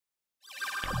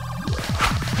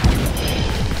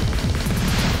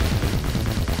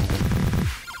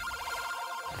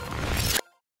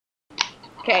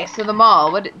Okay, so the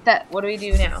mall. What do we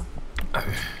do now?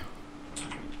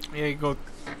 Yeah, you go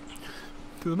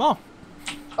to the mall.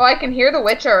 Oh, I can hear the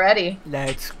witch already.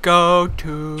 Let's go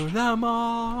to the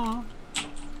mall.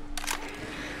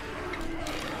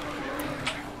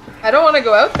 I don't want to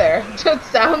go out there. It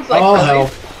sounds like. Oh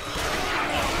hell!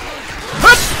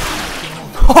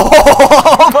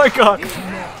 Oh my god!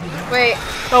 Wait.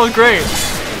 That was great.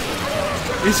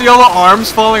 You see all the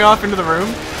arms falling off into the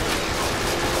room?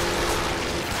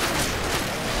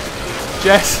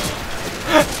 Jess.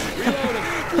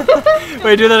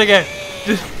 Wait, do that again.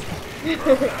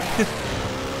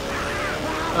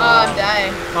 Oh, I'm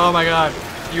dying. Oh my god.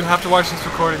 You have to watch this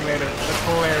recording later. That's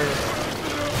hilarious.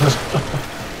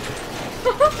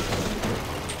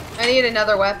 I need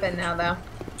another weapon now, though.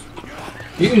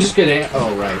 You can just get a.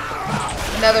 Oh right.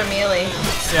 Another melee.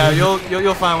 Yeah,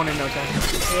 you'll find one in no time.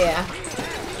 Yeah.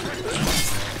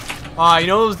 You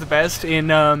know what was the best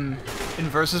in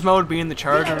versus mode, being the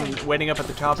charger and waiting up at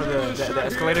the top of the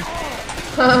escalator?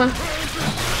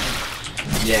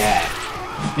 Yeah.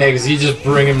 Yeah, because you just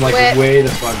bring him like way the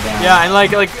fuck down. Yeah, and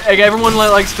like everyone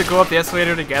likes to go up the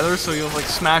escalator together, so you'll like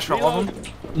smash all of them.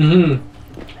 Mm-hmm.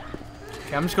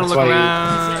 Okay, I'm just gonna look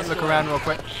around real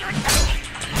quick.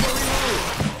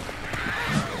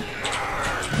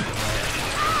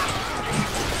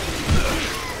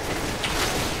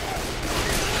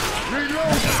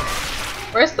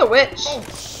 Where's the witch?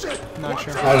 Not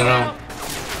sure. I don't know.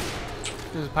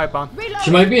 There's a pipe bomb.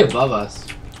 She might be above us.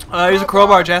 Here's a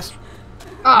crowbar, Jess.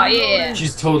 Oh yeah.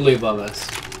 She's totally above us.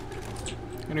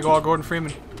 Gonna go all Gordon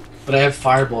Freeman. But I have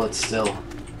fire bullets still.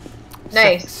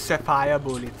 Nice. Sapphire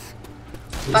bullets.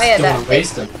 Fire Still that wanna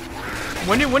waste them.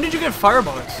 When did you get fire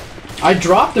bullets? I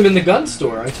dropped them in the gun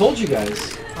store. I told you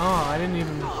guys. Oh, I didn't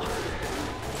even.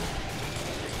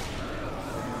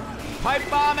 Pipe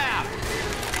bomb out.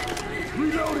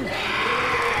 Reloading.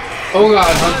 Oh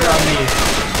god, Hunter on me.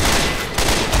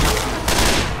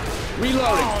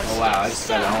 Reloading. Oh wow, I just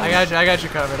got home. I got you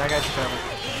covered. I got you covered.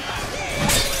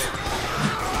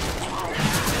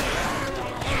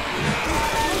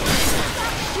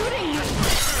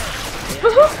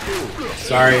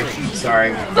 Sorry.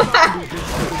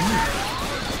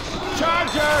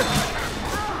 Charger.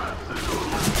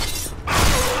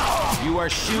 You are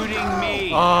shooting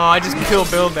me. Oh, I just killed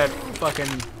Bill that fucking.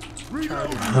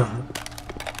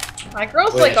 My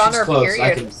girl's Wait, like on she's her close. period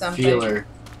I can or something. feel her.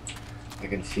 I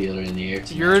can feel her in the air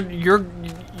tonight.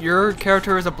 Your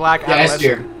character is a black Yeah, I see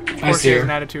her. adolescent. Of I course, see she has her. an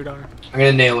attitude on her. I'm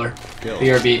gonna nail her.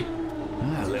 BRB.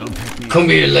 Let him pick me Come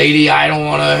here, lady. I don't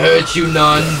want to hurt you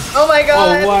none. Oh my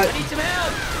god. Oh, what? Need some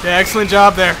help. Yeah, excellent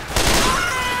job there.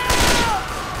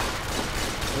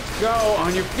 Let's go.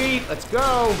 On your feet. Let's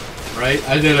go. Right?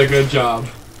 I did a good job.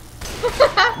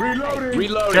 Reloading.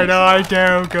 Reloading. Can I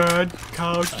do good,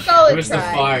 coach? Solid Where's the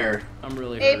try. fire? I'm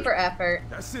really A hurt. for effort.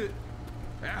 That's it.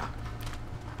 Yeah.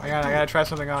 I gotta try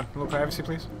something on. A little privacy,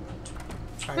 please.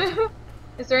 Privacy.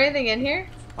 Is there anything in here?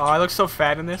 Oh, I look so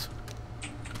fat in this.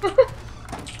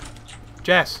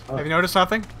 Jess, have you noticed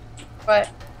something? What?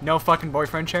 No fucking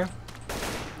boyfriend chair.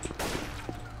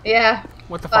 Yeah.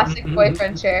 What the fuck? Classic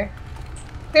boyfriend chair.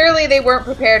 Clearly they weren't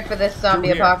prepared for this zombie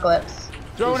Through here. apocalypse.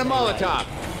 Throwing a Molotov.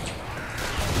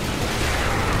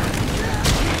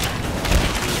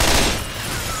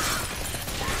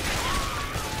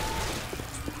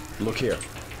 Look here.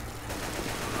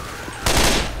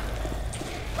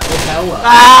 Oh, hella.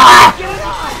 Ah!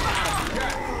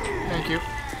 Thank you.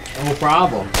 No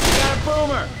problem. We got a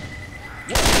boomer.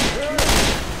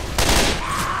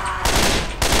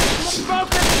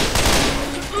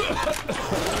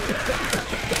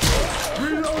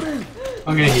 Reloading.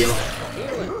 I'm gonna heal.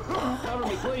 Cover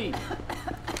me, please.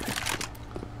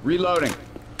 Reloading.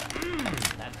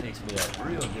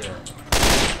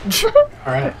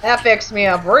 Alright. That fixed me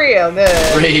up real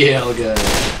good. Real good.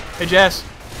 Hey Jess,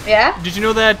 Yeah? did you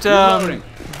know that Reloading.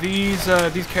 these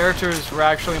characters were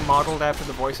actually modeled after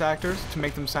the voice actors to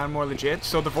make them sound more legit?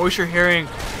 So the voice you're hearing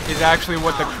is actually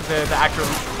what the actor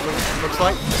looks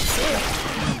like.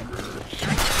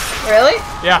 Really?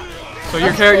 Yeah. So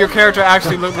your character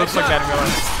actually looks like that in real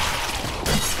life.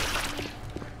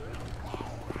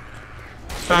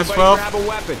 Fast Everybody 12. grab a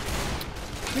weapon.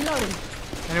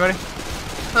 Anybody?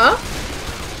 Huh?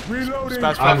 Reloading.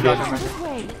 Fast I'm 12 good. shotgun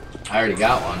right there. I already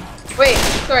got one. Wait,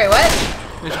 sorry, what?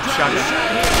 There's a shotgun.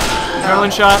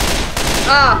 Adrenaline shot.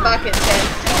 Ah, fucking 10.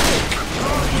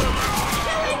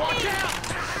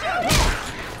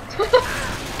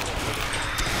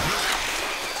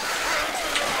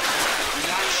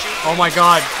 Oh my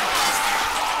god.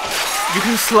 You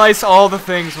can slice all the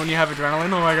things when you have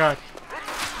adrenaline. Oh my god.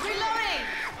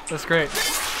 That's great.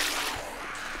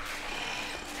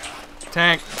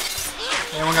 Tank.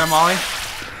 Anyone got a molly?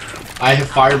 I have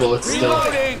fire bullets still.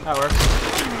 Reloading. That works.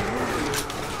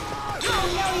 No,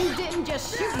 you didn't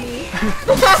just shoot me.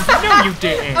 No, you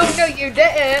didn't. Oh no, you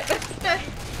didn't.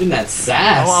 Isn't that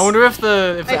sass? Oh, I wonder if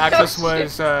the I know, actress shit.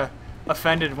 was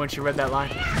offended when she read that line.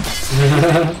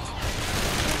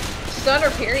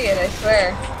 Stunner period, I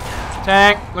swear.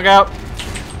 Tank, look out.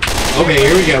 Okay,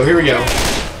 here we go. Here we go.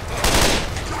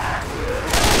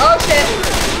 Oh shit.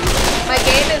 My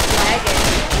game is lagging.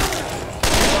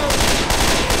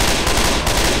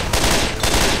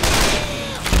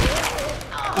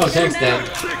 Oh, tank's dead.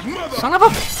 Son of a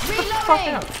fuck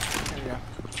out. There you go.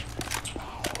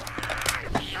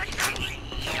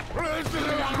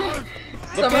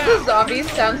 Some of the zombies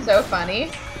sound so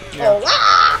funny. Yeah. Oh,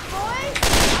 ah! Boy,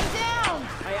 I'm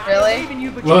down. Really?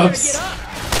 Whoops.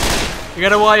 You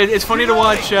gotta watch. It's funny to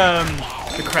watch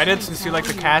the credits and see like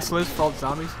the cast list for all the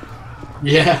zombies.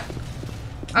 Yeah.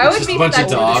 I would Just be a bunch of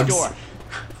such dogs.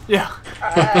 Yeah.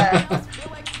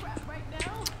 Feel like crap right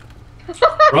now.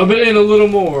 Rub it in a little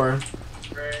more.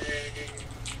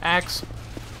 Axe.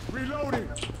 Reloading.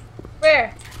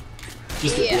 Where?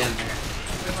 Just at Yeah. the end there.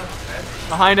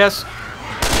 Behind us.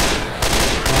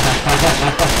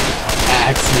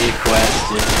 Ask me a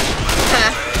question.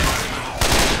 Ha.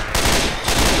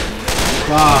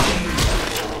 Ah,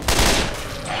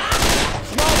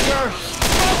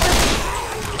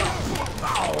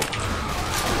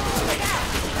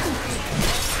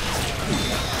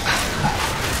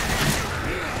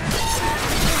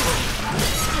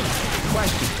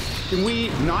 Question. Can we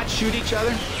not shoot each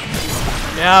other?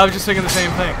 Yeah, I was just thinking the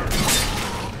same thing.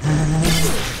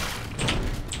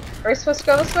 Are we supposed to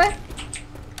go this way?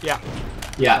 Yeah.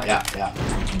 yeah.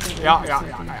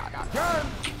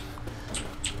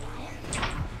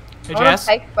 Hey I want a Jess.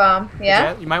 pike bomb.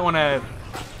 Yeah? You might want to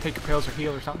take your pills or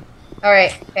heal or something.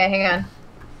 Alright. Okay, hang on.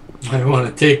 I want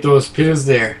to take those pills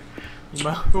there.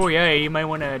 Oh yeah, you might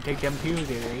want to take them pills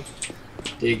there. Eh?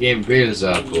 Take them pills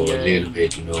up for a little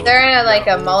bit, you know. They're in a, like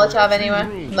a Molotov anywhere?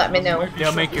 Let me know.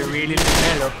 They'll make you really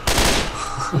mellow.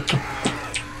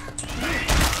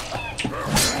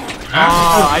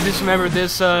 Oh, I just remembered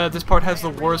this. This part has the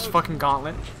worst fucking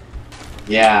gauntlet.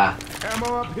 Yeah.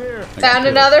 Ammo up here. Found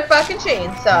another fucking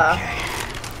chainsaw.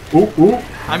 Ooh, ooh.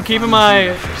 I'm keeping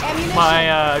my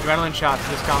adrenaline shot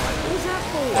for this gauntlet.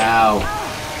 Ow.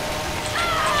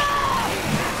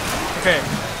 Okay,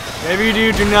 whatever you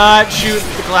do, do not shoot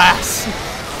the glass.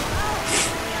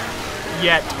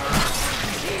 Yet.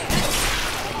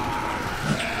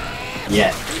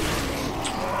 Yet.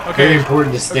 Okay. Very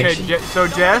important Okay, distinction. so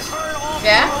Jess,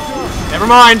 Yeah? never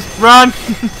mind, run.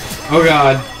 Oh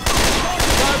god.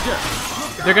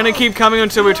 They're gonna keep coming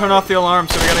until we turn off the alarm,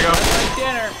 so we gotta go. Like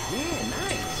dinner.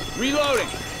 Nice. Reloading.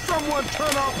 Someone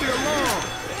turn off the alarm.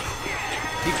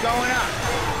 Keep going up.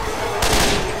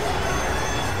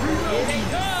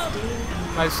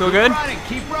 Alright, still good? Running.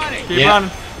 Keep running. Keep Yeah. running.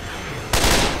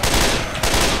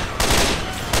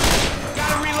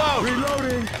 Gotta reload.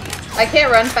 Reloading. I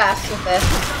can't run fast with this.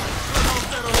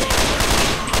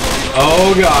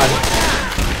 Oh god.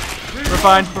 We're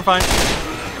fine, we're fine.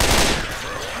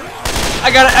 I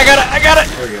got it, I got it, I got it!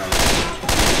 There we go.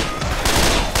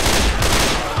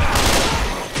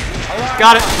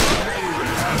 Got it.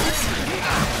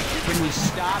 Can we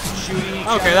stop shooting each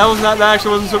Okay, other? that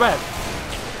actually wasn't so bad.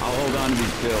 I'll hold on to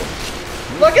these pills.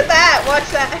 Look at that! Watch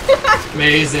that!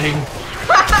 Amazing.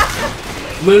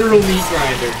 Literal meat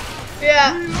grinder.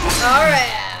 Yeah.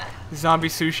 Alright. Zombie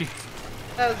sushi.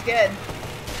 That was good.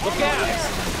 Look out.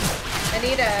 I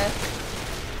need a...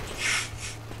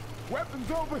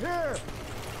 Weapons over here.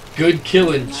 Good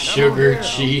killing, sugar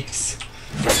cheeks.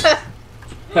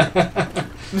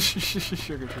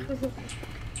 Sugar tree.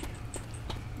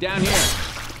 Down here.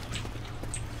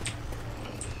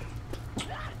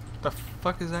 The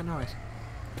fuck is that noise?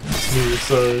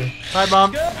 Sorry. Tie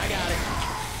bomb. Yeah!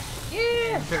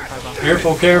 Tie bomb.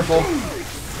 Careful, careful.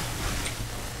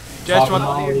 Jess, Pop you want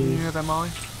Molly. you have that molly?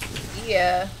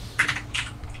 Yeah.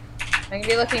 I'm gonna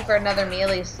be looking for another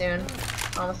melee soon.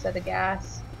 Almost out of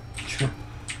gas.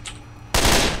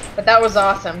 But that was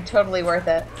awesome. Totally worth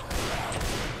it.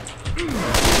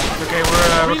 Okay,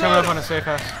 we're coming up on a safe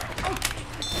house.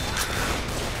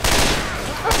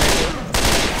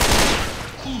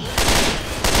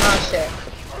 Oh shit.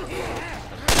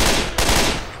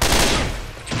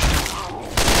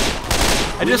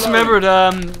 I just remembered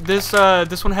this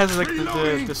one has like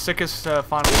the sickest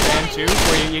final stand too,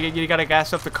 where you gotta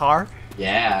gas up the car.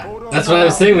 Yeah. That's what I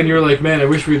was saying when you were like, man, I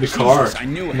wish we had the car. Jesus, I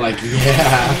knew it. I'm like,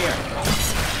 yeah.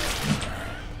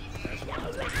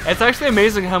 It's actually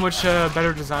amazing how much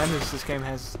better design this game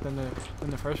has than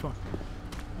the first one.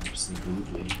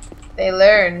 Absolutely. They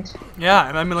learned. Yeah,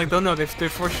 and I mean, like, they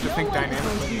force you to think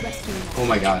dynamically. Oh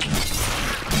my god.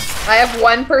 I have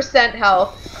 1%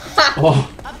 health. Oh,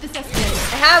 Up this escalator.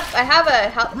 I have a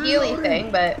healing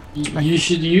thing, but you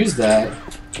should use that.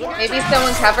 maybe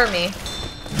someone cover me.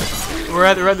 We're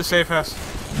at the safe house.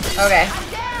 Okay.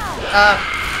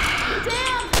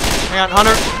 Hang on,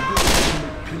 Hunter.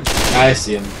 I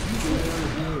see him.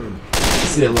 I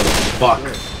see a little fuck.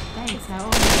 Thanks, how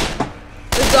old?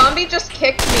 The zombie just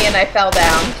kicked me and I fell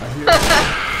down.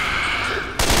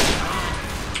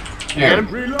 Here.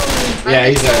 Reloading. Yeah,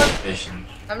 he's out of mission.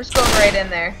 I'm just going right in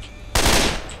there.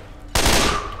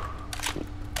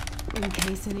 In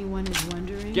case anyone is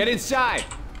wondering, Get inside.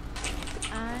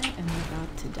 I am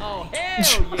about to die. Oh,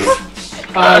 hell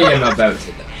yeah. I am about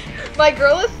to die. My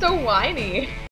girl is so whiny.